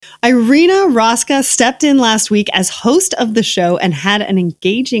Irina Roska stepped in last week as host of the show and had an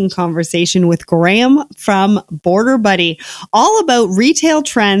engaging conversation with Graham from Border Buddy, all about retail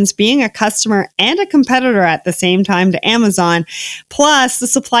trends, being a customer and a competitor at the same time to Amazon, plus the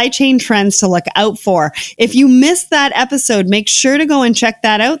supply chain trends to look out for. If you missed that episode, make sure to go and check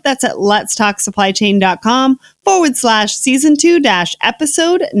that out. That's at letstalksupplychain.com/season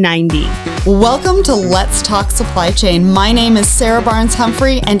 2-episode 90. Welcome to Let's Talk Supply Chain. My name is Sarah Barnes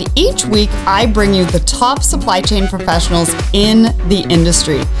Humphrey, and each week I bring you the top supply chain professionals in the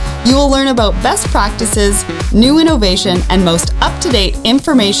industry. You will learn about best practices, new innovation, and most up-to-date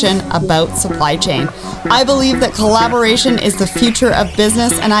information about supply chain. I believe that collaboration is the future of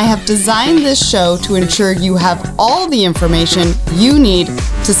business, and I have designed this show to ensure you have all the information you need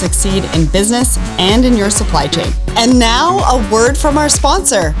to succeed in business and in your supply chain. And now, a word from our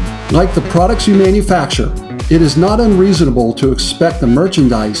sponsor. Like the products you manufacture, it is not unreasonable to expect the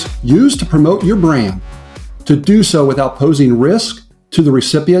merchandise used to promote your brand to do so without posing risk to the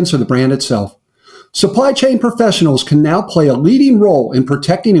recipients or the brand itself. Supply chain professionals can now play a leading role in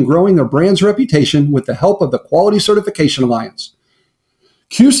protecting and growing their brand's reputation with the help of the Quality Certification Alliance.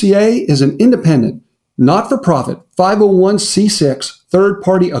 QCA is an independent, not-for-profit 501c6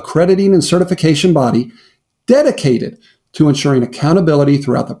 third-party accrediting and certification body dedicated to ensuring accountability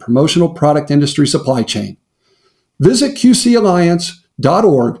throughout the promotional product industry supply chain. Visit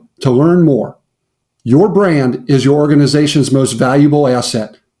qcalliance.org to learn more. Your brand is your organization's most valuable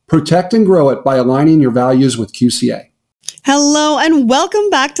asset. Protect and grow it by aligning your values with QCA. Hello and welcome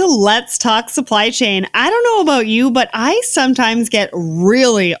back to Let's Talk Supply Chain. I don't know about you, but I sometimes get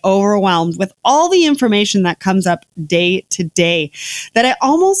really overwhelmed with all the information that comes up day to day that I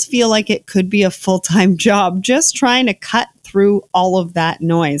almost feel like it could be a full-time job just trying to cut through all of that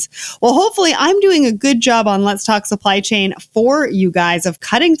noise. Well, hopefully I'm doing a good job on Let's Talk Supply Chain for you guys of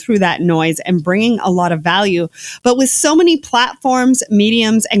cutting through that noise and bringing a lot of value. But with so many platforms,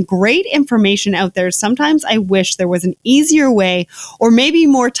 mediums, and great information out there, sometimes I wish there was an easier way or maybe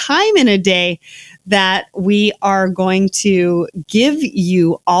more time in a day that we are going to give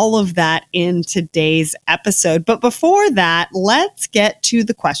you all of that in today's episode. But before that, let's get to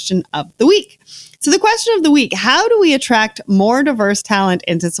the question of the week. So the question of the week, how do we attract more diverse talent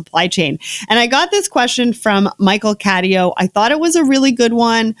into supply chain? And I got this question from Michael Cadio. I thought it was a really good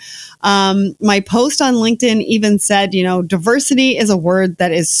one. My post on LinkedIn even said, diversity is a word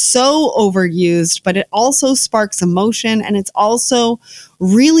that is so overused, but it also sparks emotion, and it's also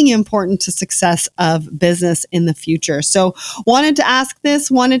really important to success of business in the future. So wanted to ask this,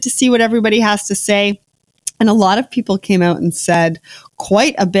 wanted to see what everybody has to say. And a lot of people came out and said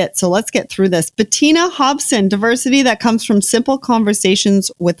quite a bit. So let's get through this. Bettina Hobson, diversity that comes from simple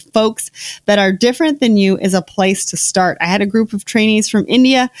conversations with folks that are different than you is a place to start. I had a group of trainees from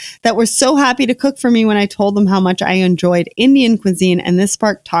India that were so happy to cook for me when I told them how much I enjoyed Indian cuisine. And this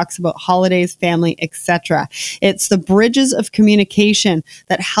spark talks about holidays, family, etc. It's the bridges of communication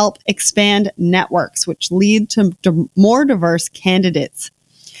that help expand networks, which lead to more diverse candidates.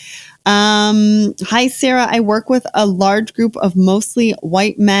 Hi, Sarah. I work with a large group of mostly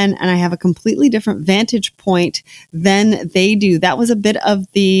white men, and I have a completely different vantage point than they do. That was a bit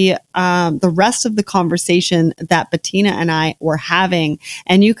of the rest of the conversation that Bettina and I were having.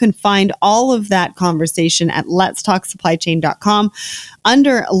 And you can find all of that conversation at letstalksupplychain.com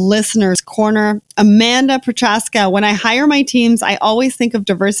under Listener's Corner. Amanda Prochaska, when I hire my teams, I always think of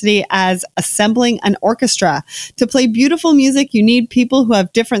diversity as assembling an orchestra. To play beautiful music, you need people who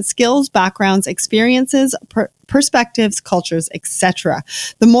have different skills, backgrounds, experiences, perspectives, cultures, etc.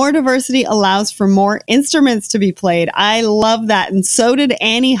 The more diversity allows for more instruments to be played. I love that. And so did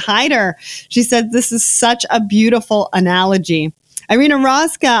Annie Hyder. She said, this is such a beautiful analogy. Irina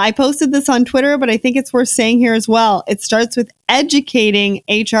Roska, I posted this on Twitter, but I think it's worth saying here as well. It starts with educating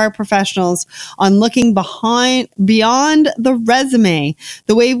HR professionals on looking beyond the resume.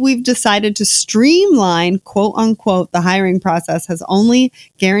 The way we've decided to streamline, quote unquote, the hiring process has only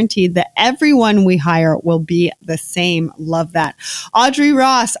guaranteed that everyone we hire will be the same. Love that. Audrey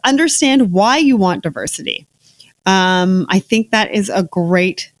Ross, understand why you want diversity. I think that is a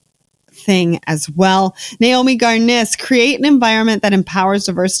great thing as well. Naomi Garnis, create an environment that empowers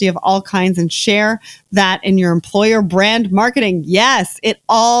diversity of all kinds and share that in your employer brand marketing. Yes, it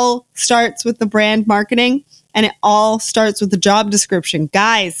all starts with the brand marketing and it all starts with the job description.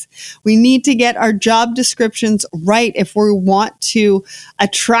 Guys, we need to get our job descriptions right if we want to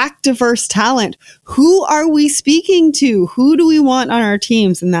attract diverse talent. Who are we speaking to? Who do we want on our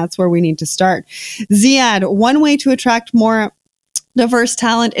teams? And that's where we need to start. Ziad, one way to attract more Diverse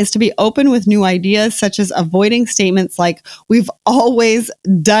talent is to be open with new ideas, such as avoiding statements like, we've always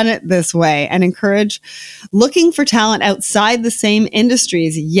done it this way, and encourage looking for talent outside the same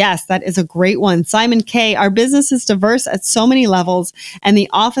industries. Yes, that is a great one. Simon K., our business is diverse at so many levels, and the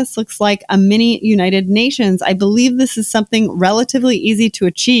office looks like a mini United Nations. I believe this is something relatively easy to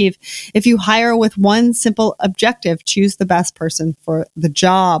achieve if you hire with one simple objective: choose the best person for the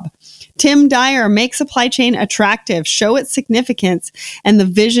job. Tim Dyer, make supply chain attractive, show its significance and the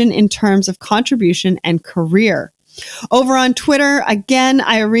vision in terms of contribution and career. Over on Twitter, again,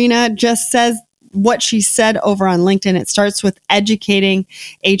 Irina just says what she said over on LinkedIn. It starts with educating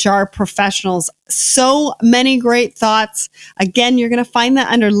HR professionals. So many great thoughts. Again, you're going to find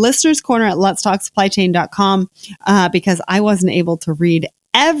that under Listener's Corner at letstalksupplychain.com because I wasn't able to read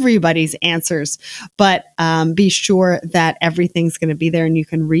everybody's answers, but be sure that everything's going to be there and you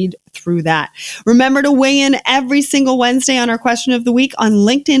can read through that. Remember to weigh in every single Wednesday on our question of the week on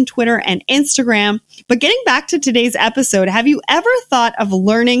LinkedIn, Twitter, and Instagram. But getting back to today's episode, have you ever thought of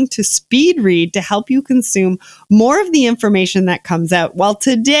learning to speed read to help you consume more of the information that comes out? Well,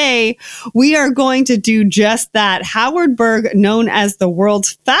 today we are going to do just that. Howard Berg, known as the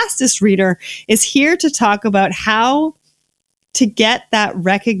world's fastest reader, is here to talk about how to get that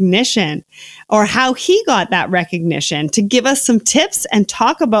recognition, or how he got that recognition, to give us some tips and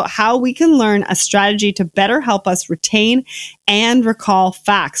talk about how we can learn a strategy to better help us retain and recall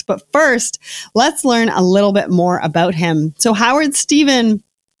facts. But first, let's learn a little bit more about him. So Howard Stephen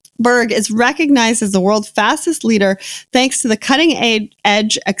Berg is recognized as the world's fastest leader thanks to the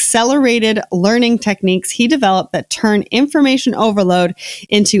cutting-edge accelerated learning techniques he developed that turn information overload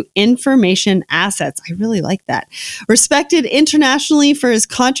into information assets. I really like that. Respected internationally for his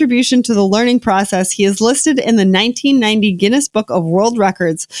contribution to the learning process, he is listed in the 1990 Guinness Book of World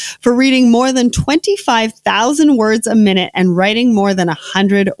Records for reading more than 25,000 words a minute and writing more than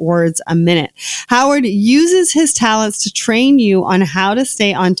 100 words a minute. Howard uses his talents to train you on how to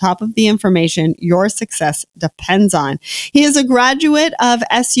stay on top of the information your success depends on. He is a graduate of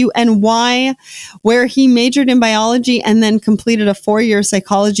SUNY, where he majored in biology and then completed a 4-year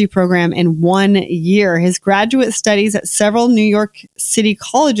psychology program in 1 year. His graduate studies at several New York City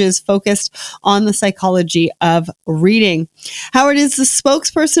colleges focused on the psychology of reading. Howard is the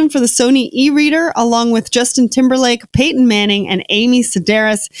spokesperson for the Sony e-reader, along with Justin Timberlake, Peyton Manning, and Amy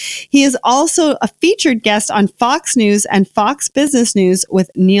Sedaris. He is also a featured guest on Fox News and Fox Business News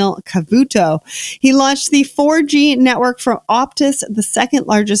with Neil Cavuto. He launched the 4G network for Optus, the second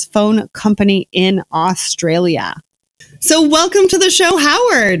largest phone company in Australia. So welcome to the show,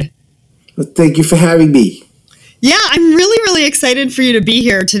 Howard. Well, thank you for having me. Yeah, I'm really excited for you to be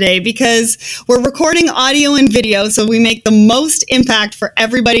here today because we're recording audio and video so we make the most impact for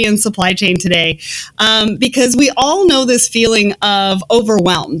everybody in supply chain today, because we all know this feeling of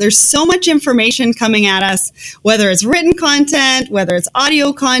overwhelm. There's so much information coming at us, whether it's written content, whether it's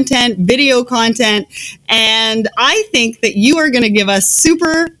audio content, video content, and I think that you are going to give us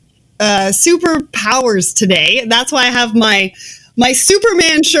super powers today. That's why I have my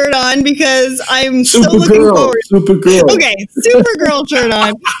Superman shirt on, because I'm so looking forward. Supergirl. Okay, Supergirl shirt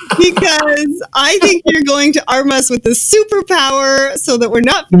on, because I think you're going to arm us with the superpower so that we're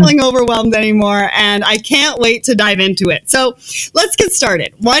not feeling overwhelmed anymore, and I can't wait to dive into it. So let's get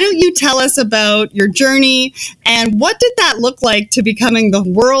started. Why don't you tell us about your journey and what did that look like to becoming the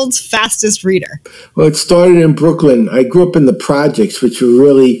world's fastest reader? Well, it started in Brooklyn. I grew up in the projects, which were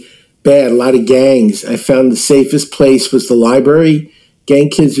really bad, a lot of gangs. I found the safest place was the library.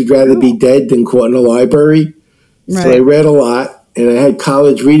 Gang kids would rather be dead than caught in a library. Right. So I read a lot, and I had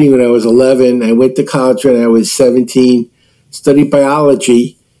college reading when I was 11. I went to college when I was 17, studied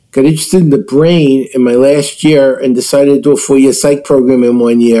biology, got interested in the brain in my last year, and decided to do a 4-year psych program in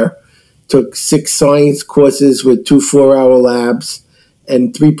 1 year. Took 6 science courses with 2 4-hour labs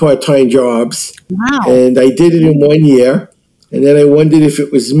and 3 part-time jobs. Wow. And I did it in 1 year. And then I wondered if it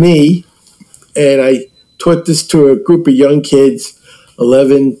was me, and I taught this to a group of young kids,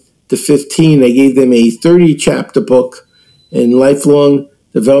 11 to 15. I gave them a 30-chapter book in lifelong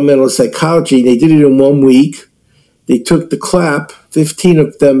developmental psychology. They did it in 1 week. They took the CLAP. 15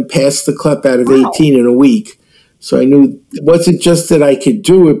 of them passed the CLAP out of 18 in a week. So I knew it wasn't just that I could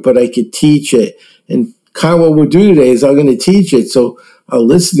do it, but I could teach it. And kind of what we'll do today is I'm going to teach it so our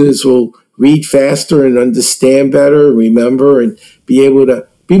listeners will read faster and understand better, remember, and be able to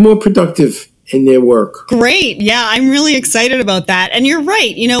be more productive in their work. Great. Yeah, I'm really excited about that. And you're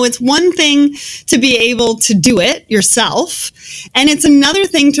right. You know, it's one thing to be able to do it yourself, and it's another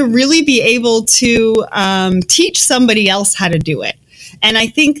thing to really be able to teach somebody else how to do it. And I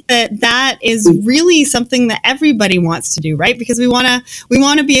think that is really something that everybody wants to do, right? Because we want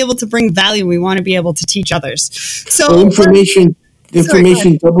to be able to bring value. We want to be able to teach others. So well, information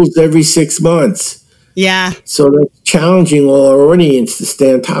doubles every 6 months. Yeah. So that's challenging all our audience to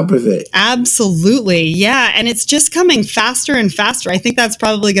stay on top of it. Absolutely. Yeah. And it's just coming faster and faster. I think that's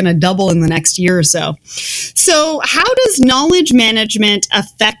probably going to double in the next year or so. So how does knowledge management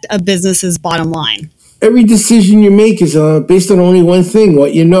affect a business's bottom line? Every decision you make is based on only one thing,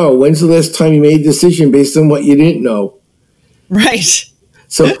 what you know. When's the last time you made a decision based on what you didn't know? Right.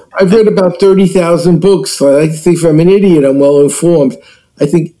 So I've read about 30,000 books. So I like to think if I'm an idiot, I'm well informed. I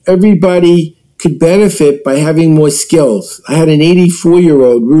think everybody could benefit by having more skills. I had an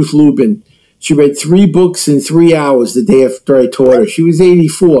 84-year-old, Ruth Lubin. She read 3 books in 3 hours the day after I taught her. She was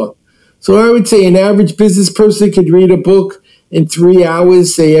 84. So I would say an average business person could read a book in 3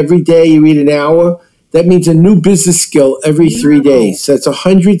 hours, say every day you read an hour. That means a new business skill every 3 days. So that's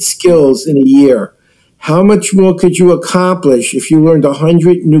 100 skills in a year. How much more could you accomplish if you learned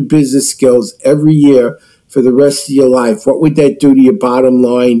 100 new business skills every year for the rest of your life? What would that do to your bottom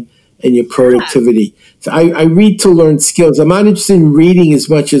line and your productivity? So I read to learn skills. I'm not interested in reading as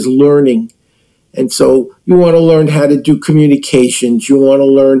much as learning. And so you want to learn how to do communications. You want to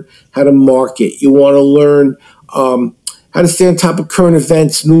learn how to market. You want to learn how to stay on top of current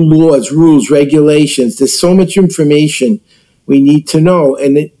events, new laws, rules, regulations. There's so much information we need to know.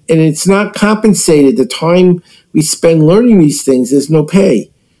 And it's not compensated. The time we spend learning these things, there's no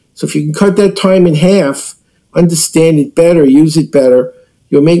pay. So if you can cut that time in half, understand it better, use it better,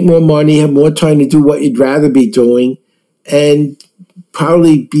 you'll make more money, have more time to do what you'd rather be doing, and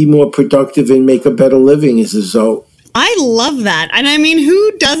probably be more productive and make a better living as a result. I love that. And I mean,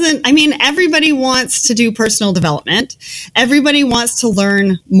 who doesn't? I mean, everybody wants to do personal development. Everybody wants to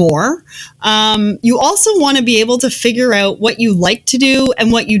learn more. You also want to be able to figure out what you like to do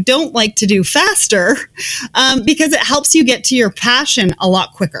and what you don't like to do faster, because it helps you get to your passion a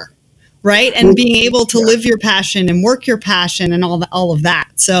lot quicker. Right. And being able to live your passion and work your passion and all of that.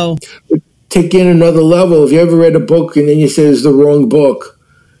 So take in another level. If you ever read a book and then you say it's the wrong book.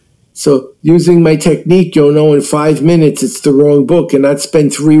 So using my technique, you'll know in 5 minutes it's the wrong book and not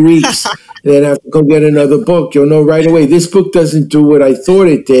spend 3 weeks and then have to go get another book. You'll know right away, this book doesn't do what I thought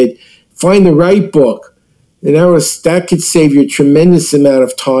it did. Find the right book. And that could save you a tremendous amount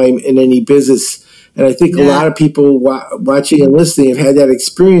of time in any business. And I think a lot of people watching and listening have had that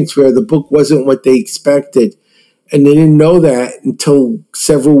experience where the book wasn't what they expected. And they didn't know that until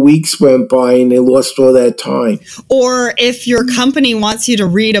several weeks went by and they lost all that time. Or if your company wants you to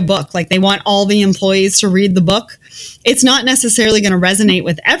read a book, like they want all the employees to read the book, it's not necessarily going to resonate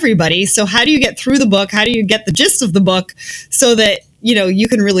with everybody. So how do you get through the book? How do you get the gist of the book so that, you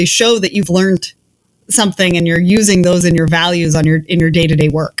can really show that you've learned something and you're using those in your values in your day-to-day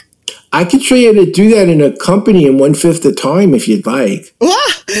work? I could show you how to do that in a company in 1/5 the time if you'd like. Wow,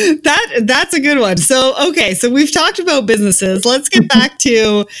 that's a good one. So, okay, so we've talked about businesses. Let's get back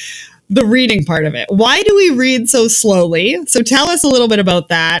to the reading part of it. Why do we read so slowly? So tell us a little bit about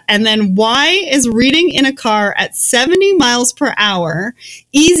that. And then why is reading in a car at 70 miles per hour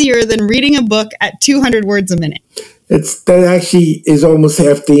easier than reading a book at 200 words a minute? That actually is almost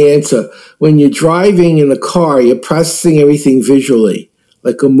half the answer. When you're driving in a car, you're processing everything visually,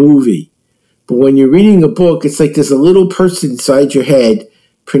 like a movie. But when you're reading a book, it's like there's a little person inside your head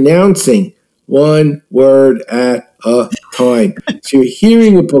pronouncing one word at a time. So you're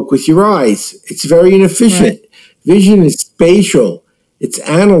hearing a book with your eyes. It's very inefficient. Right. Vision is spatial. It's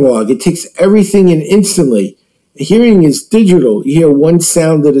analog. It takes everything in instantly. Hearing is digital. You hear one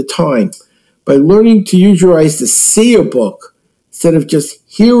sound at a time. By learning to use your eyes to see a book instead of just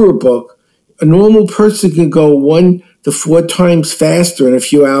hear a book, a normal person can go 1 to 4 times faster in a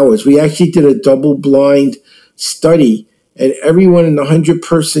few hours. We actually did a double-blind study, and everyone in the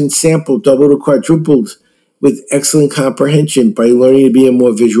 100-person sample doubled or quadrupled with excellent comprehension by learning to be a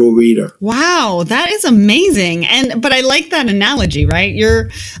more visual reader. Wow, that is amazing. But I like that analogy, right?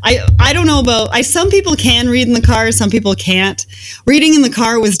 I don't know about, some people can read in the car, some people can't. Reading in the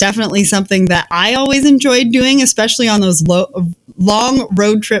car was definitely something that I always enjoyed doing, especially on those long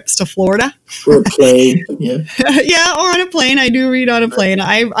road trips to Florida. Or a plane, yeah. Yeah, or on a plane. I do read on a plane.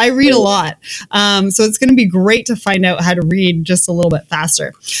 I read a lot. So it's going to be great to find out how to read just a little bit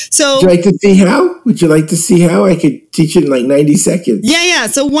faster. So, would you like to see how? Would you like to see how? I could teach it in like 90 seconds. Yeah.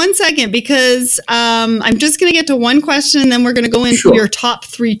 So 1 second, because I'm just going to get to one question and then we're going to go into your top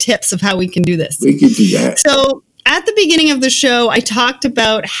 3 tips of how we can do this. We could do that. So at the beginning of the show, I talked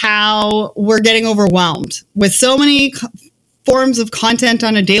about how we're getting overwhelmed with so many forms of content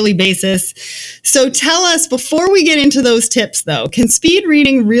on a daily basis. So tell us, before we get into those tips though, can speed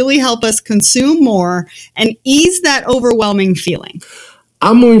reading really help us consume more and ease that overwhelming feeling?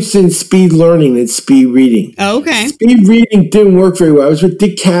 I'm more interested in speed learning than speed reading. Okay. Speed reading didn't work very well. I was with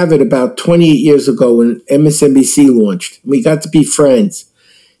Dick Cavett about 28 years ago when MSNBC launched. We got to be friends.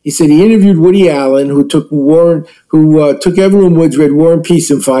 He said he interviewed Woody Allen, who took Evelyn Wood's read War and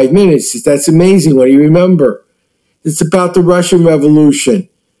Peace in 5 minutes. He said, that's amazing. What do you remember? It's about the Russian Revolution.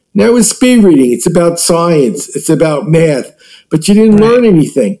 Now it's speed reading. It's about science. It's about math. But you didn't learn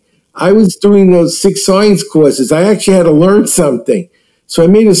anything. I was doing those 6 science courses. I actually had to learn something. So I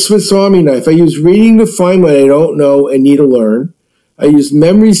made a Swiss Army knife. I use reading to find what I don't know and need to learn. I use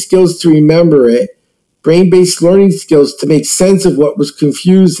memory skills to remember it, brain-based learning skills to make sense of what was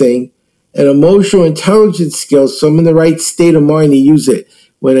confusing, and emotional intelligence skills so I'm in the right state of mind to use it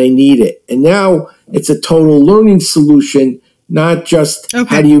when I need it. And now it's a total learning solution, not just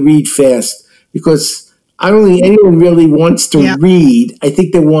how do you read fast. Because I don't think anyone really wants to read. I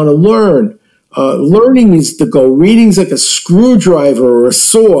think they want to learn. Learning is the goal. Reading's like a screwdriver or a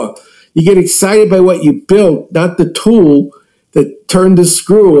saw. You get excited by what you built, not the tool that turned the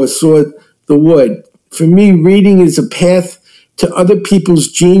screw or sawed the wood. For me, reading is a path to other people's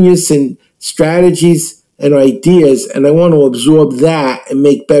genius and strategies and ideas, and I want to absorb that and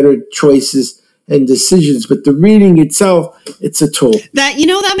make better choices and decisions. But the reading itself, it's a tool.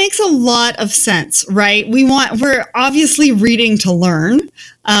 That makes a lot of sense, right? We're obviously reading to learn.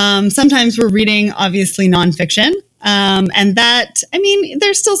 Sometimes we're reading, obviously, nonfiction. And that,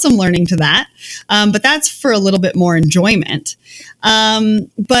 there's still some learning to that. But that's for a little bit more enjoyment.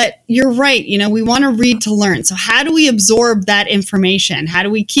 But you're right. We want to read to learn. So how do we absorb that information? How do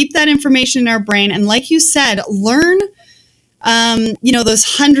we keep that information in our brain? And like you said, learn,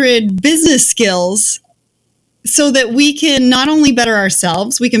 those 100 business skills so that we can not only better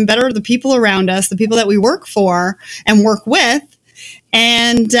ourselves, we can better the people around us, the people that we work for and work with,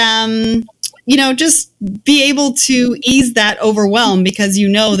 and, just be able to ease that overwhelm because you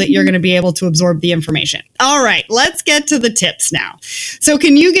know that you're going to be able to absorb the information. All right, let's get to the tips now. So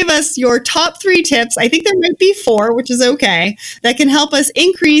can you give us your top 3 tips? I think there might be 4, which is okay, that can help us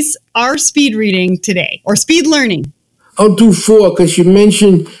increase our speed reading today or speed learning. I'll do 4 because you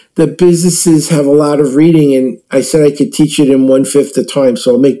mentioned that businesses have a lot of reading, and I said I could teach it in 1/5 the time.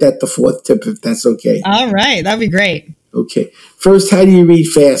 So I'll make that the 4th tip if that's okay. All right, that'd be great. Okay. First, how do you read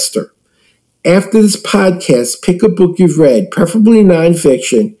faster? After this podcast, pick a book you've read, preferably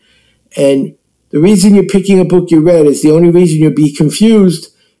nonfiction. And the reason you're picking a book you read is the only reason you'll be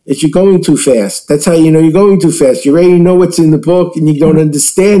confused is you're going too fast. That's how you know you're going too fast. You already know what's in the book and you don't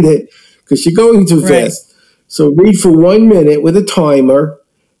understand it because you're going too fast. So read for 1 minute with a timer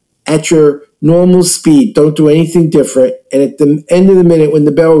at your normal speed. Don't do anything different. And at the end of the minute, when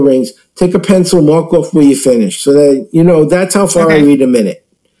the bell rings, take a pencil, mark off where you finish. So that, that's how far I read a minute.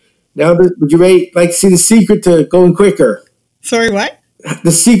 Now, would you like to see the secret to going quicker? Sorry, what?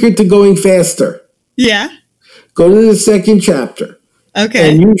 The secret to going faster. Yeah. Go to the 2nd chapter. Okay.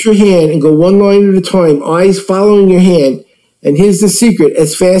 And use your hand and go 1 line at a time, eyes following your hand. And here's the secret,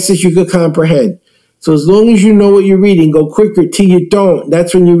 as fast as you could comprehend. So as long as you know what you're reading, go quicker till you don't.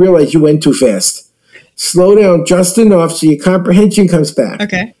 That's when you realize you went too fast. Slow down just enough so your comprehension comes back.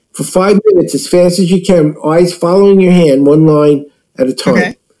 Okay. For 5 minutes, as fast as you can, eyes following your hand, 1 line at a time.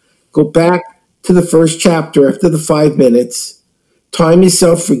 Okay. Go back to the 1st chapter after the 5 minutes. Time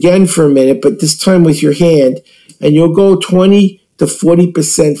yourself again for a minute, but this time with your hand, and you'll go 20 to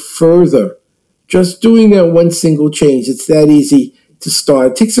 40% further. Just doing that one single change. It's that easy to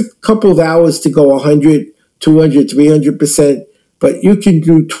start. It takes a couple of hours to go 100, 200, 300%, but you can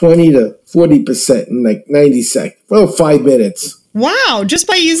do 20 to 40% in like 90 seconds. Well, 5 minutes. Wow, just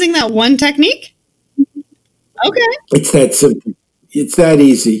by using that one technique? Okay. It's that simple. It's that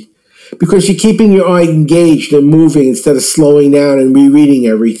easy. Because you're keeping your eye engaged and moving instead of slowing down and rereading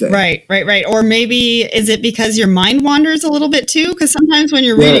everything. Right. Or maybe, is it because your mind wanders a little bit too? Because sometimes when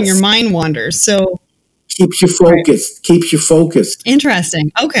you're reading, your mind wanders. So keeps you focused. Right. Keeps you focused.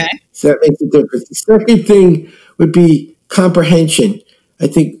 Interesting. Okay. So that makes a difference. The second thing would be comprehension. I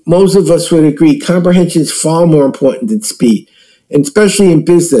think most of us would agree comprehension is far more important than speed, and especially in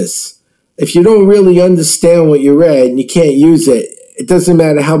business. If you don't really understand what you read and you can't use it, it doesn't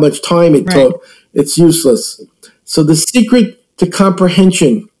matter how much time it took. It's useless. So the secret to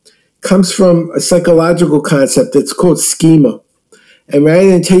comprehension comes from a psychological concept that's called schema. And rather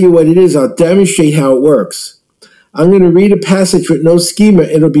than tell you what it is, I'll demonstrate how it works. I'm going to read a passage with no schema.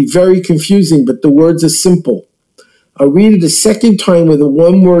 It'll be very confusing, but the words are simple. I'll read it a second time with a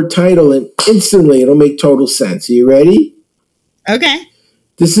one-word title, and instantly it'll make total sense. Are you ready? Okay.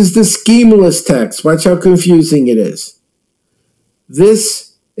 This is the schemaless text. Watch how confusing it is.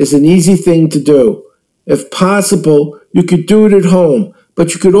 This is an easy thing to do. If possible, you could do it at home,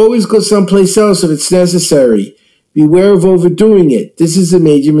 but you could always go someplace else if it's necessary. Beware of overdoing it. This is a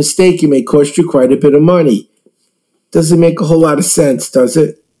major mistake. It may cost you quite a bit of money. Doesn't make a whole lot of sense, does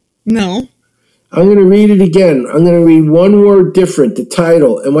it? No. I'm going to read it again. I'm going to read one word different, the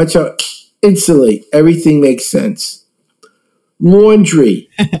title, and watch how instantly everything makes sense. Laundry.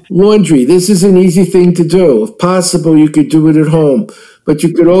 Laundry. This is an easy thing to do. If possible, you could do it at home, but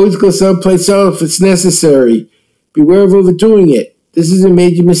you could always go someplace else if it's necessary. Beware of overdoing it. This is a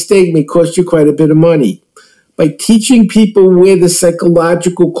major mistake. May cost you quite a bit of money. By teaching people where the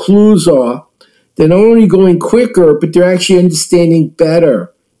psychological clues are, they're not only going quicker, but they're actually understanding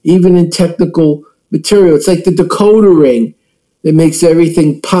better, even in technical material. It's like the decoder ring that makes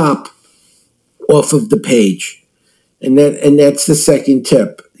everything pop off of the page. And that's the second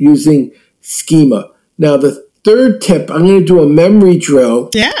tip, using schema. Now, the third tip, I'm going to do a memory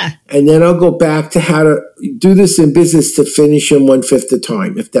drill. Yeah. And then I'll go back to how to do this in business to finish in 1/5 the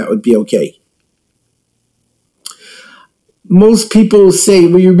time, if that would be okay. Most people say,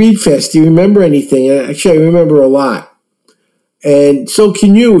 well, you read fast. Do you remember anything? And actually, I remember a lot. And so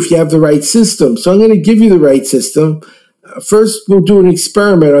can you if you have the right system. So I'm going to give you the right system. First, we'll do an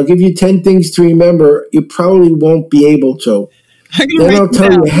experiment. I'll give you 10 things to remember. You probably won't be able to. Then I'll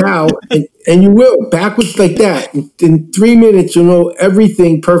tell you how, and you will, backwards like that. In 3 minutes, you'll know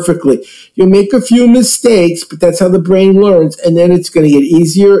everything perfectly. You'll make a few mistakes, but that's how the brain learns, and then it's going to get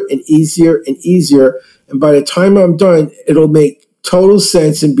easier and easier and easier. And by the time I'm done, it'll make total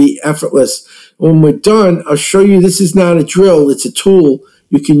sense and be effortless. When we're done, I'll show you this is not a drill. It's a tool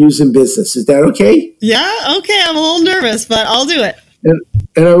you can use in business. Is that okay? Yeah, okay. I'm a little nervous, but I'll do it.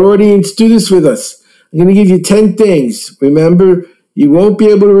 And our audience, do this with us. I'm going to give you 10 things. Remember, you won't be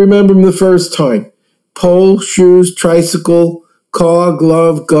able to remember them the first time. Pole, shoes, tricycle, car,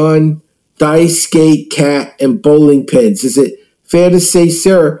 glove, gun, dice, skate, cat, and bowling pins. Is it fair to say,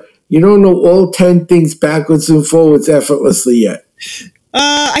 Sarah, you don't know all 10 things backwards and forwards effortlessly yet?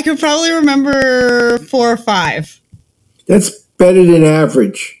 I could probably remember 4 or 5. That's better than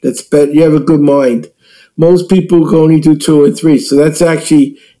average. That's better. You have a good mind. Most people can only do 2 or 3, so that's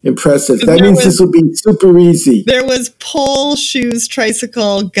actually impressive. That means this will be super easy. There was pole, shoes,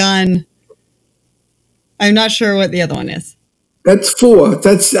 tricycle, gun. I'm not sure what the other one is. That's 4.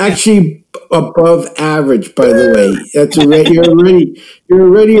 That's actually above average, by the way. That's you're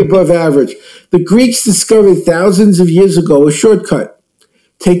already above average. The Greeks discovered thousands of years ago a shortcut.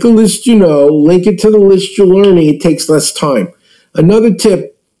 Take a list you know, link it to the list you're learning. It takes less time. Another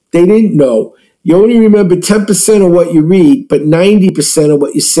tip they didn't know. You only remember 10% of what you read, but 90% of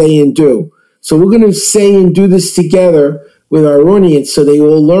what you say and do. So we're going to say and do this together with our audience so they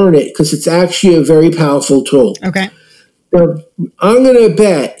all learn it, because it's actually a very powerful tool. Okay. Now, I'm going to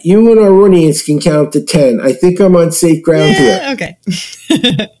bet you and our audience can count to 10. I think I'm on safe ground here. Okay.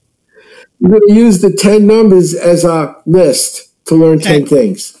 We're going to use the 10 numbers as our list to learn 10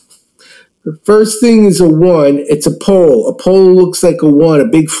 things. The first thing is a 1. It's a pole. A pole looks like a 1, a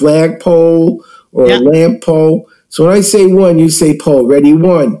big flag pole or a lamp pole. So when I say 1, you say pole. Ready?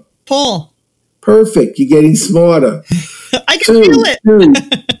 1. Pole. Perfect. You're getting smarter. I can feel it.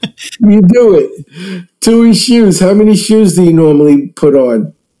 2. You do it. 2 is shoes. How many shoes do you normally put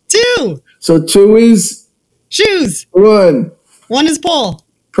on? 2. So 2 is? Shoes. 1. 1 is pole.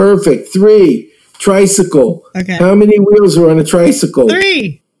 Perfect. 3. Tricycle. Okay. How many wheels are on a tricycle?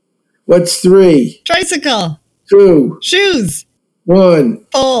 3. What's 3? Tricycle. 2. Shoes. 1.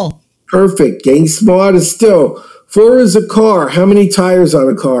 Pole. Perfect. Getting smarter still. 4 is a car. How many tires on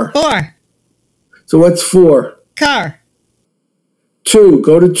a car? 4. So what's 4? Car. 2.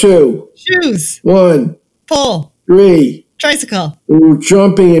 Go to 2. Shoes. 1. Pole. 3. Tricycle. Ooh,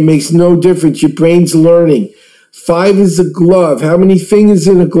 jumping, it makes no difference. Your brain's learning. 5 is a glove. How many fingers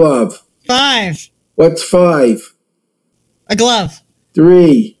in a glove? 5. What's 5? A glove.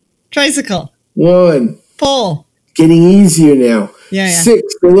 3. Tricycle. 1. Pole. Getting easier now. Yeah.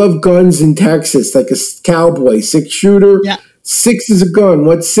 6. They love guns in Texas, like a cowboy. 6 shooter. Yeah. 6 is a gun.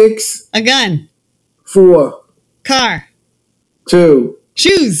 What's 6? A gun. 4. Car. 2.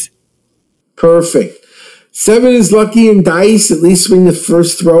 Shoes. Perfect. 7 is lucky in dice, at least when you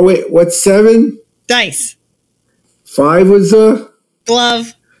first throw it. What's 7? Dice. 5 was a?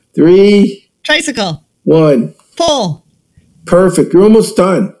 Glove. 3. Tricycle. 1. Pole. Perfect. You're almost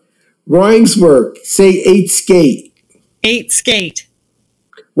done. Rhymes work. Say 8 skate. 8 skate.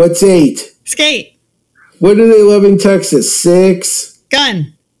 What's 8? Skate. What do they love in Texas? 6.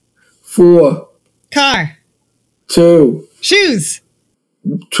 Gun. 4. Car. 2. Shoes.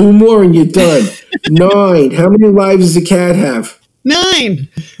 2 more and you're done. 9. How many lives does a cat have? 9.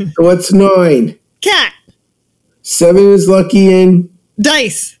 So what's 9? Cat. 7 is lucky in.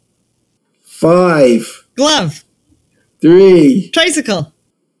 Dice. 5. Glove. 3. Tricycle.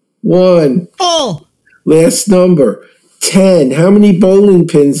 1. Pole. Last number. 10. How many bowling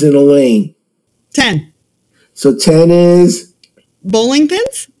pins in a lane? 10. So 10 is? Bowling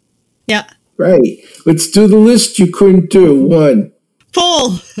pins? Yeah. Right. Let's do the list you couldn't do. 1.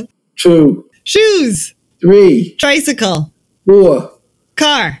 Pole. 2. Shoes. 3. Tricycle. 4.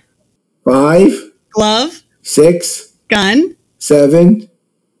 Car. 5. Glove. 6. Gun. 7.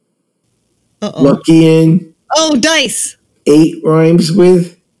 Uh-oh. Lucky in. Oh, dice. 8 rhymes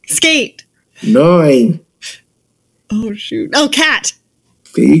with. Skate. 9. Oh, shoot. Oh, cat.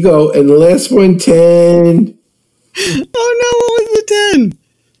 There you go. And the last one, 10. Oh, no. What was the 10?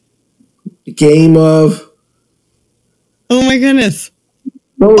 The game of. Oh, my goodness.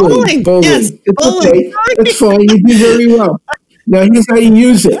 Bowling. Yes. It's Bowling. okay. That's fine. You did very well. Now, here's how you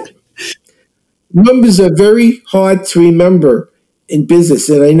use it. Numbers are very hard to remember in business.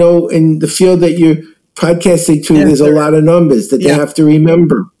 And I know in the field that you're podcasting to, there's a lot of numbers that they have to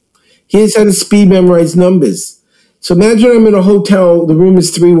remember. Here's how to speed memorize numbers. So imagine I'm in a hotel, the room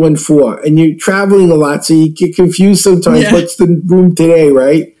is 314, and you're traveling a lot, so you get confused sometimes. Yeah. What's the room today,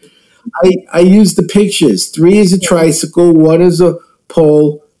 right? I use the pictures. 3 is a tricycle, 1 is a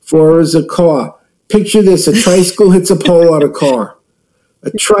pole, 4 is a car. Picture this, a tricycle hits a pole on a car. A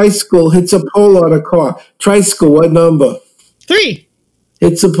tricycle hits a pole on a car. Tricycle, what number? 3.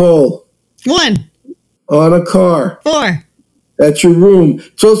 Hits a pole. 1. On a car. 4. That's your room.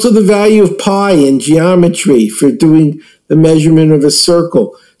 It's also the value of pi in geometry for doing the measurement of a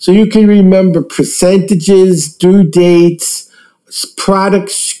circle. So you can remember percentages, due dates, product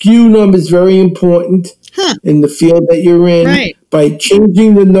SKU numbers, very important in the field that you're in. Right. By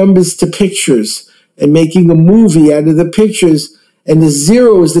changing the numbers to pictures and making a movie out of the pictures, and the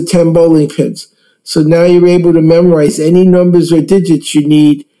 0 is the 10 bowling pins. So now you're able to memorize any numbers or digits you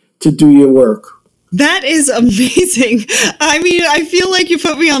need to do your work. That is amazing. I mean, I feel like you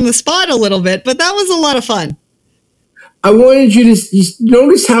put me on the spot a little bit, but that was a lot of fun. I wanted you to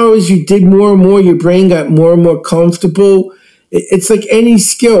notice how as you did more and more, your brain got more and more comfortable. It's like any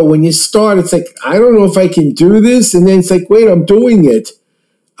skill. When you start, it's like, I don't know if I can do this. And then it's like, wait, I'm doing it.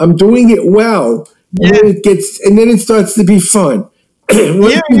 I'm doing it well. And then it starts to be fun.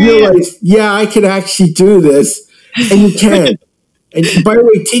 Once you realize, I could actually do this, and you can. And by the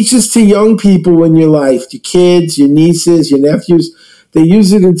way, teach this to young people in your life, your kids, your nieces, your nephews. They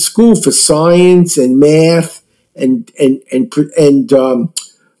use it in school for science and math and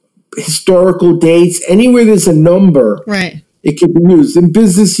historical dates. Anywhere there's a number, right, it can be used. In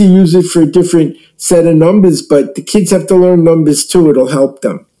business, you use it for a different set of numbers, but the kids have to learn numbers too. It'll help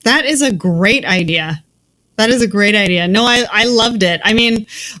them. That is a great idea. That is a great idea. No, I loved it. I mean,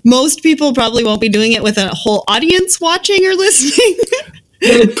 most people probably won't be doing it with a whole audience watching or listening.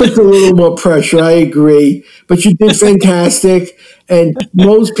 It puts a little more pressure, I agree. But you did fantastic. And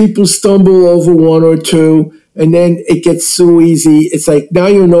most people stumble over 1 or 2, and then it gets so easy. It's like, now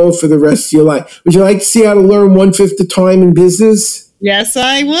you know for the rest of your life. Would you like to see how to learn 1/5 the time in business? Yes,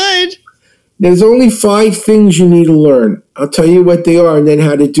 I would. There's only 5 things you need to learn. I'll tell you what they are and then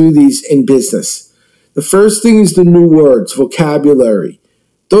how to do these in business. The first thing is the new words, vocabulary.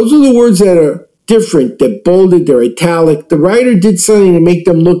 Those are the words that are different. They're bolded, they're italic. The writer did something to make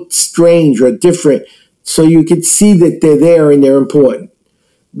them look strange or different so you could see that they're there and they're important.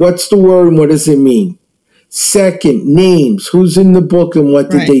 What's the word and what does it mean? Second, names. Who's in the book and what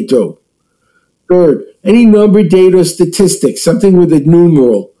did they do? Third, any number, date, or statistics, something with a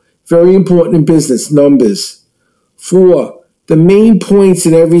numeral. Very important in business, numbers. 4, the main points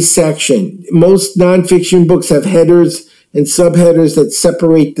in every section. Most nonfiction books have headers and subheaders that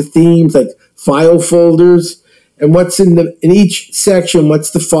separate the themes, like file folders. And what's in each section,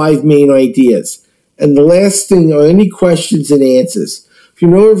 what's the 5 main ideas? And the last thing are any questions and answers. If you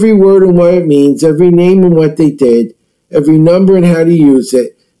know every word and what it means, every name and what they did, every number and how to use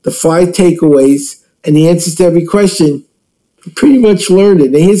it, the 5 takeaways, and the answers to every question, you pretty much learned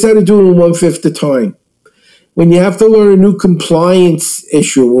it. Now here's how to do it in 1/5 the time. When you have to learn a new compliance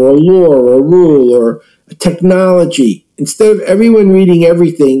issue or a law or a rule or a technology, instead of everyone reading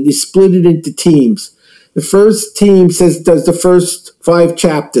everything, you split it into teams. The first team does the first 5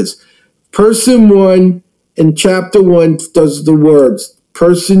 chapters. Person 1 in chapter 1 does the words.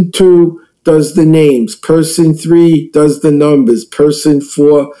 Person 2 does the names. Person 3 does the numbers. Person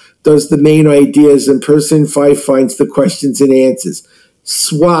 4 does the main ideas. And person 5 finds the questions and answers.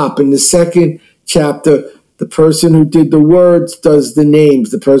 Swap in the second chapter. The person who did the words does the names.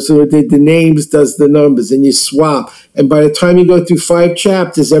 The person who did the names does the numbers, and you swap. And by the time you go through 5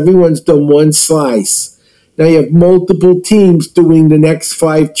 chapters, everyone's done one slice. Now you have multiple teams doing the next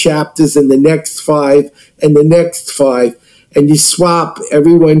 5 chapters and the next 5 and the next 5. And you swap.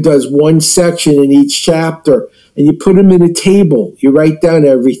 Everyone does one section in each chapter. And you put them in a table. You write down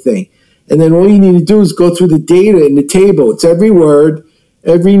everything. And then all you need to do is go through the data in the table. It's every word,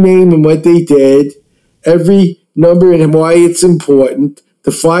 every name and what they did, every number and why it's important,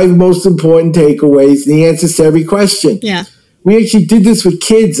 the 5 most important takeaways, the answers to every question. Yeah. We actually did this with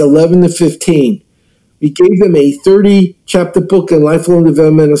kids 11 to 15. We gave them a 30-chapter book in lifelong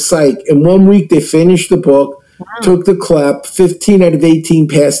developmental psych. In 1 week, they finished the book, took the clap. 15 out of 18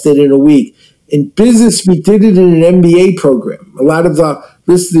 passed it in a week. In business, we did it in an MBA program. A lot of the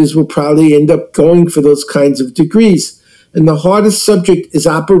listeners will probably end up going for those kinds of degrees. And the hardest subject is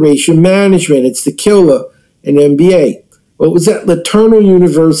operation management. It's the killer in MBA. Well, it was at LeTourneau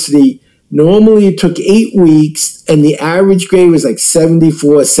University. Normally, it took 8 weeks, and the average grade was like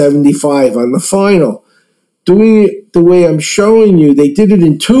 74, 75 on the final. Doing it the way I'm showing you, they did it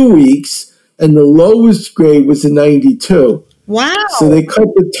in 2 weeks, and the lowest grade was a 92. Wow. So they cut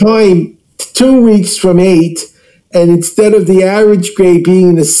the time to 2 weeks from 8, and instead of the average grade being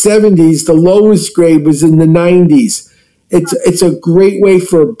in the 70s, the lowest grade was in the 90s. It's a great way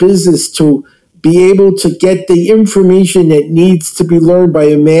for a business to be able to get the information that needs to be learned by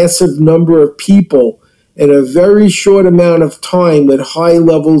a massive number of people in a very short amount of time with high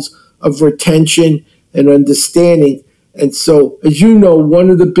levels of retention and understanding. And so, as you know, one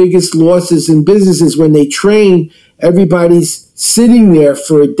of the biggest losses in business is when they train, everybody's sitting there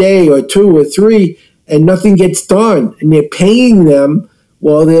for a day or 2 or 3 and nothing gets done. And they're paying them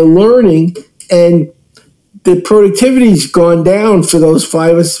while they're learning, and the productivity's gone down for those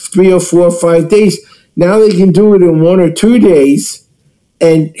 3 or 4 or 5 days. Now they can do it in 1 or 2 days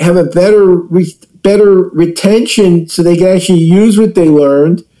and have a better retention, so they can actually use what they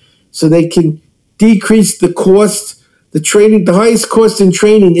learned, so they can decrease the cost. The training, the highest cost in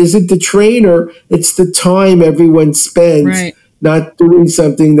training isn't the trainer, it's the time everyone spends not doing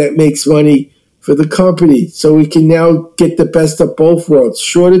something that makes money for the company. So we can now get the best of both worlds.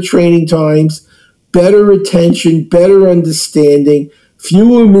 Shorter training times, better retention, better understanding,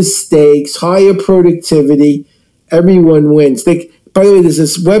 fewer mistakes, higher productivity. Everyone wins. By the way, there's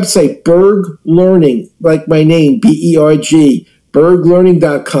this website, Berg Learning, like my name, B-E-R-G,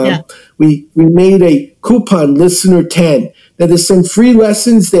 berglearning.com. Yeah. We made a coupon, Listener 10. Now, there's some free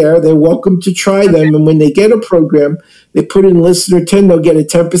lessons there. They're welcome to try them. And when they get a program, they put in Listener 10, they'll get a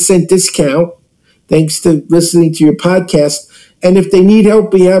 10% discount, thanks to listening to your podcast. And if they need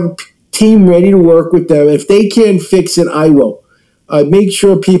help, we have team ready to work with them. If they can't fix it, I will. Make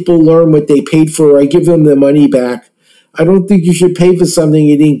sure people learn what they paid for. I give them the money back. I don't think you should pay for something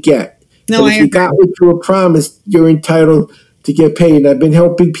you didn't get. No, but if you got what you were promised, you're entitled to get paid. And I've been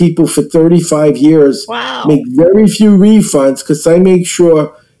helping people for 35 years. Wow. Make very few refunds because I make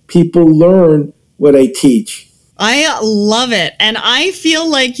sure people learn what I teach. I love it. And I feel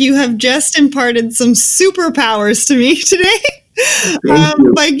like you have just imparted some superpowers to me today.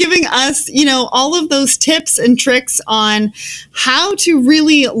 By giving us, all of those tips and tricks on how to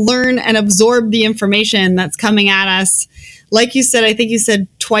really learn and absorb the information that's coming at us. Like you said, I think you said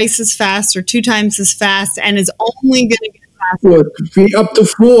twice as fast or 2 times as fast, and is only going to get faster. Well, up to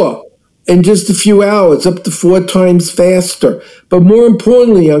 4 in just a few hours, up to 4 times faster. But more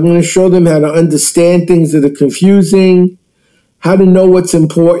importantly, I'm going to show them how to understand things that are confusing, how to know what's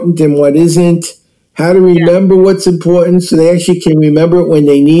important and what isn't, how to remember what's important so they actually can remember it when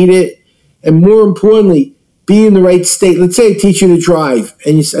they need it. And more importantly, be in the right state. Let's say I teach you to drive,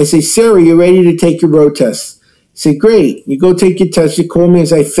 and I say, Sarah, you're ready to take your road test. I say, great. You go take your test. You call me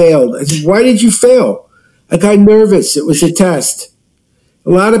as I failed. I said, why did you fail? I got nervous. It was a test. A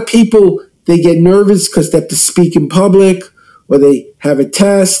lot of people, they get nervous because they have to speak in public or they have a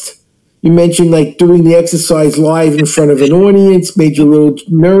test. You mentioned like doing the exercise live in front of an audience made you a little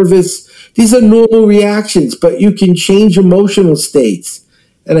nervous. These are normal reactions, but you can change emotional states.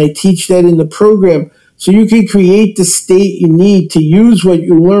 And I teach that in the program so you can create the state you need to use what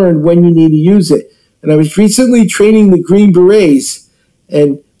you learned when you need to use it. And I was recently training the Green Berets,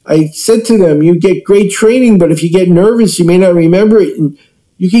 and I said to them, you get great training, but if you get nervous, you may not remember it, and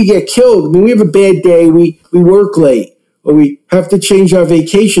you can get killed. I mean, we have a bad day, we work late, or we have to change our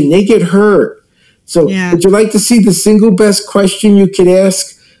vacation. They get hurt. So would you like to see the single best question you could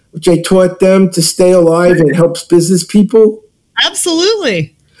ask, which I taught them to stay alive and helps business people?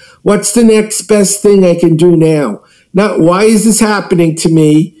 Absolutely. What's the next best thing I can do now? Not why is this happening to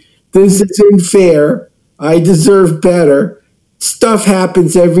me? This isn't fair. I deserve better. Stuff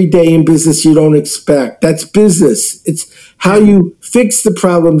happens every day in business you don't expect. That's business. It's how you fix the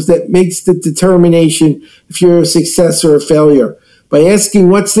problems that makes the determination if you're a success or a failure. By asking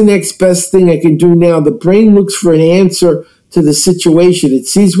what's the next best thing I can do now, the brain looks for an answer to the situation. It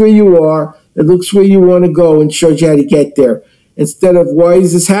sees where you are, it looks where you want to go, and shows you how to get there. Instead of, why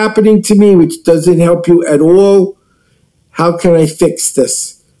is this happening to me, which doesn't help you at all, how can I fix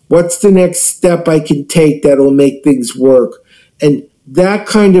this? What's the next step I can take that'll make things work? And that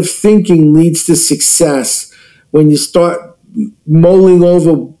kind of thinking leads to success. When you start mulling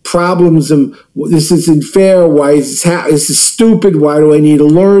over problems and this isn't fair, why is this is stupid, why do I need to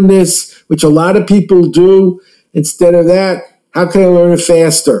learn this, which a lot of people do. Instead of that, how can I learn it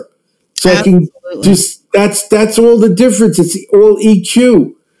faster? So Absolutely. I can just, that's all the difference. It's all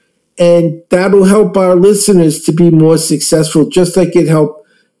EQ. And that'll help our listeners to be more successful, just like it helped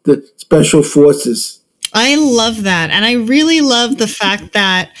the special forces. I love that. And I really love the fact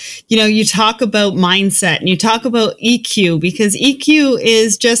that, you talk about mindset and you talk about EQ, because EQ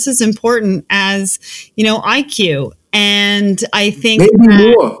is just as important as, IQ. And I think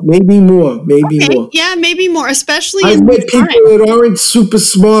maybe more. Yeah, maybe more, especially I've met people that aren't super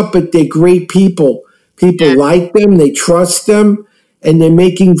smart, but they're great people. People like them, they trust them, and they're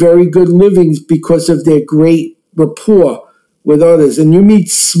making very good livings because of their great rapport with others. And you meet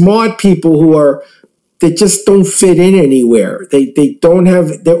smart people they just don't fit in anywhere.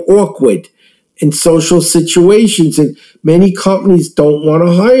 They're awkward in social situations, and many companies don't want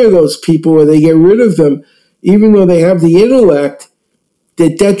to hire those people, or they get rid of them. Even though they have the intellect, they're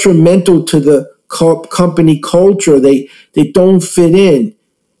detrimental to the company culture. They don't fit in,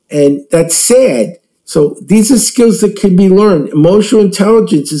 and that's sad. So these are skills that can be learned. Emotional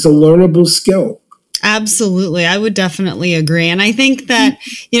intelligence is a learnable skill. Absolutely. I would definitely agree. And I think that,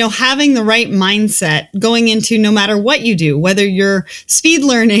 having the right mindset going into no matter what you do, whether you're speed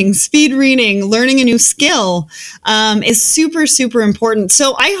learning, speed reading, learning a new skill, is super, super important.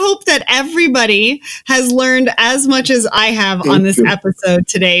 So I hope that everybody has learned as much as I have on this episode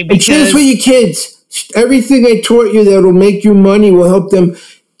today. And share this with your kids. Everything I taught you that will make you money will help them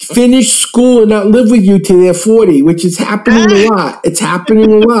finish school and not live with you till they're 40, which is happening a lot. It's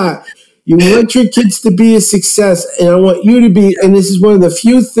happening a lot. You want your kids to be a success, and I want you to be, and this is one of the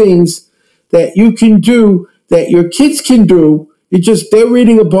few things that you can do that your kids can do. They're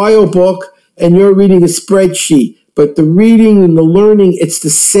reading a bio book and you're reading a spreadsheet, but the reading and the learning, it's the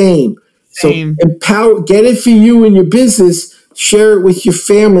same. So get it for you and your business, share it with your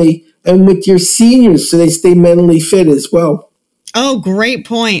family and with your seniors so they stay mentally fit as well. Oh, great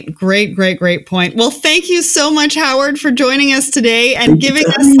point. Great point. Well, thank you so much, Howard, for joining us today and giving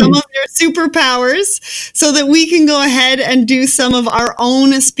us some of your superpowers so that we can go ahead and do some of our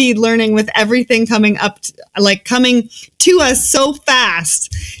own speed learning with everything coming to us so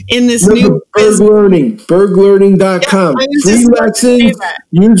fast in this new Berglearning, berglearning.com. Free lessons.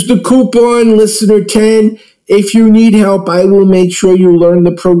 Use the coupon listener 10. If you need help, I will make sure you learn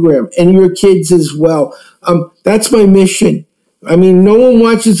the program, and your kids as well. That's my mission. I mean, no one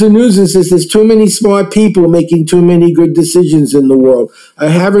watches the news and says there's too many smart people making too many good decisions in the world. I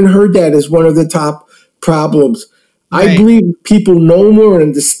haven't heard that as one of the top problems. Right. I believe people know more and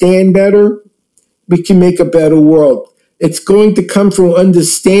understand better. We can make a better world. It's going to come from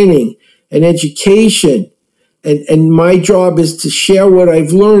understanding and education. And my job is to share what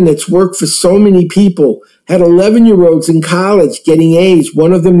I've learned that's worked for so many people. Had 11-year-olds in college getting A's.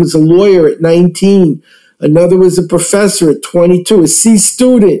 One of them was a lawyer at 19. Another was a professor at 22, a C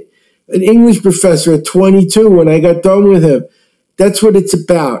student, an English professor at 22 when I got done with him. That's what it's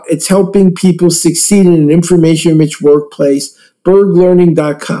about. It's helping people succeed in an information-rich workplace.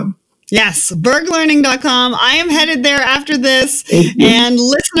 Berglearning.com. Yes, berglearning.com. I am headed there after this. And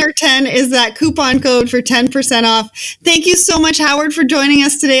listener 10 is that coupon code for 10% off. Thank you so much, Howard, for joining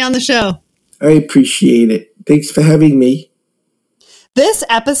us today on the show. I appreciate it. Thanks for having me. This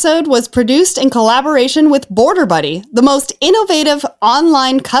episode was produced in collaboration with Border Buddy, the most innovative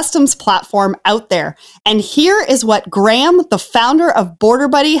online customs platform out there. And here is what Graham, the founder of Border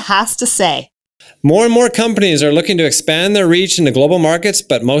Buddy, has to say. More and more companies are looking to expand their reach into global markets,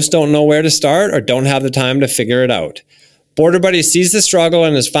 but most don't know where to start or don't have the time to figure it out. Border Buddy sees the struggle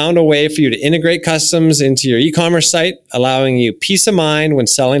and has found a way for you to integrate customs into your e-commerce site, allowing you peace of mind when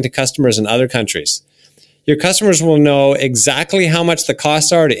selling to customers in other countries. Your customers will know exactly how much the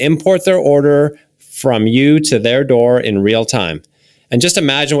costs are to import their order from you to their door in real time. And just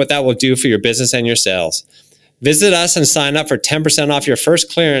imagine what that will do for your business and your sales. Visit us and sign up for 10% off your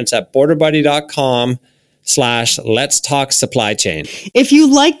first clearance at borderbuddy.com Let's Talk Supply Chain. If you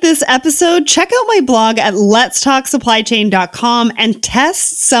like this episode, check out my blog at letstalksupplychain.com and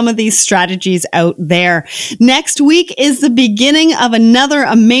test some of these strategies out there. Next week is the beginning of another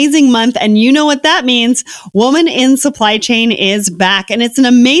amazing month, and you know what that means. Woman in Supply Chain is back, and it's an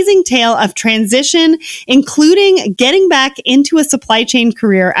amazing tale of transition, including getting back into a supply chain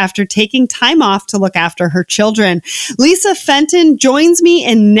career after taking time off to look after her children. Lisa Fenton joins me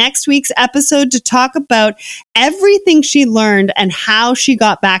in next week's episode to talk about everything she learned and how she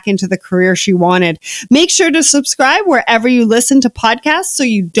got back into the career she wanted. Make sure to subscribe wherever you listen to podcasts so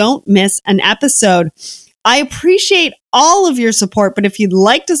you don't miss an episode. I appreciate all of your support, but if you'd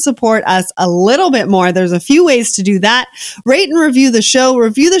like to support us a little bit more, there's a few ways to do that. Rate and review the show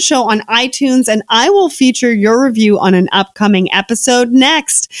on iTunes, and I will feature your review on an upcoming episode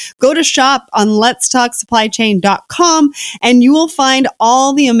next. Go to shop on letstalksupplychain.com and you will find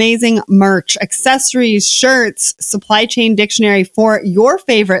all the amazing merch, accessories, shirts, supply chain dictionary for your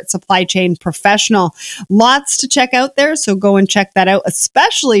favorite supply chain professional. Lots to check out there, so go and check that out,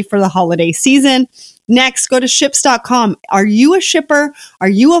 especially for the holiday season. Next, go to ships.com. Are you a shipper? Are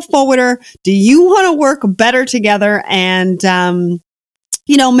you a forwarder? Do you want to work better together and,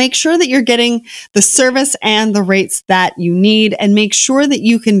 make sure that you're getting the service and the rates that you need, and make sure that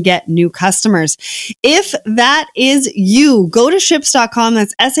you can get new customers. If that is you, go to ships.com,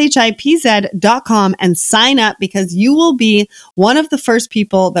 that's shipz.com, and sign up, because you will be one of the first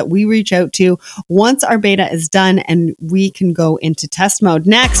people that we reach out to once our beta is done and we can go into test mode.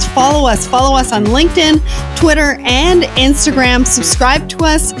 Next, follow us on LinkedIn, Twitter, and Instagram. Subscribe to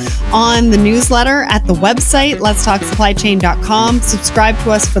us on the newsletter at the website, letstalksupplychain.com. Subscribe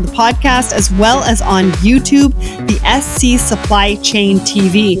to us for the podcast, as well as on YouTube, the SC Supply Chain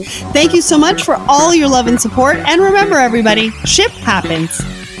TV. Thank you so much for all your love and support. And remember, everybody, ship happens.